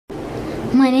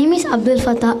My name is Abdul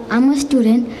Fatah. I'm a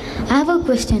student. I have a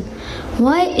question.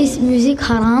 Why is music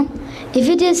haram? If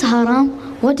it is haram,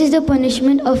 what is the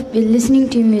punishment of listening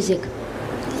to music?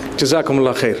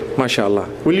 Jazakumullah khair.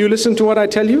 MashaAllah. Will you listen to what I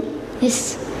tell you?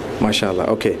 Yes. MashaAllah.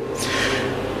 Okay.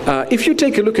 If you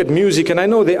take a look at music, and I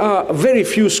know there are very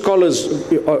few scholars,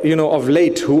 of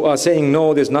late who are saying,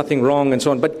 no, there's nothing wrong and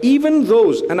so on. But even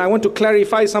those, and I want to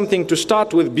clarify something to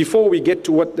start with before we get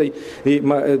to what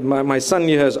my son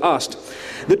here has asked.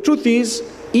 The truth is,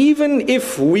 even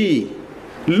if we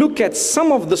look at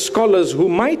some of the scholars who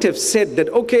might have said that,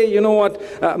 okay, you know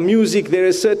what, music, there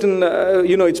is certain,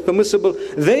 it's permissible.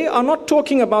 They are not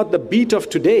talking about the beat of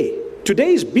today.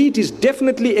 Today's beat is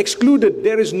definitely excluded.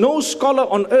 There is no scholar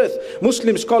on earth,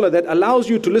 Muslim scholar, that allows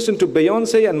you to listen to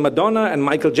Beyonce and Madonna and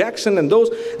Michael Jackson and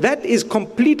those. That is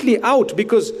completely out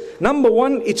because, number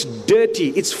one, it's dirty,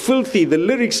 it's filthy. The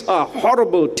lyrics are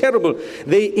horrible, terrible.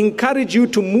 They encourage you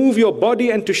to move your body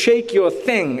and to shake your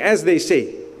thing, as they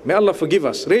say. May Allah forgive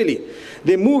us, really.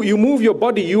 You move your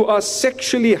body, you are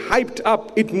sexually hyped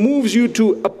up. It moves you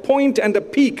to a point and a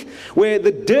peak where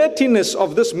the dirtiness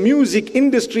of this music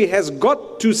industry has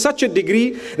got to such a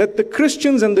degree that the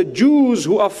Christians and the Jews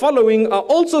who are following are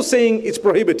also saying it's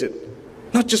prohibited.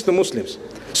 Not just the Muslims.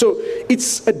 So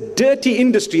it's a dirty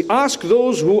industry. Ask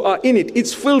those who are in it.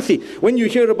 It's filthy. When you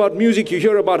hear about music, you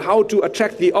hear about how to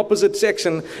attract the opposite sex,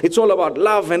 and it's all about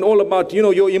love and all about,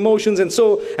 your emotions. And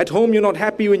so at home you're not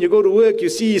happy. When you go to work, you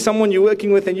see someone you're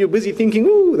working with and you're busy thinking,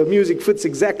 ooh, the music fits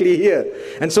exactly here,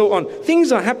 and so on.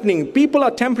 Things are happening. People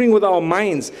are tampering with our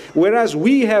minds, whereas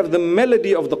we have the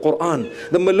melody of the Quran,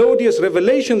 the melodious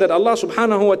revelation that Allah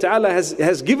subhanahu wa ta'ala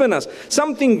has given us.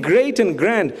 Something great and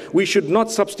grand. We should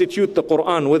not substitute the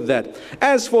Quran with that.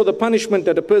 As for the punishment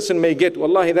that a person may get,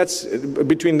 wallahi, that's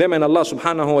between them and Allah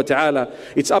subhanahu wa ta'ala.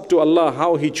 It's up to Allah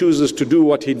how He chooses to do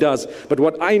what He does. But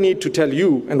what I need to tell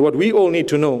you, and what we all need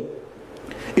to know,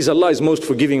 is Allah is most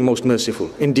forgiving, most merciful.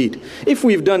 Indeed. If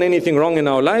we've done anything wrong in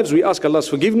our lives, we ask Allah's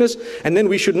forgiveness, and then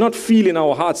we should not feel in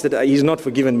our hearts that He's not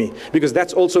forgiven me, because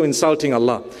that's also insulting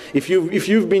Allah. If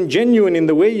you've been genuine in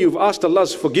the way you've asked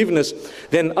Allah's forgiveness,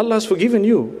 then Allah's forgiven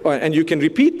you. And you can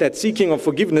repeat that seeking of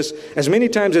forgiveness as many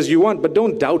times as you want, but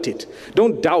don't doubt it.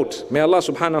 Don't doubt. May Allah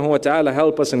subhanahu wa ta'ala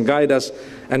help us and guide us,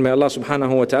 and may Allah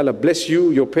subhanahu wa ta'ala bless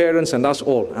you, your parents, and us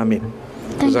all. Ameen.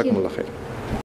 Thank you. Jazakumullah khair.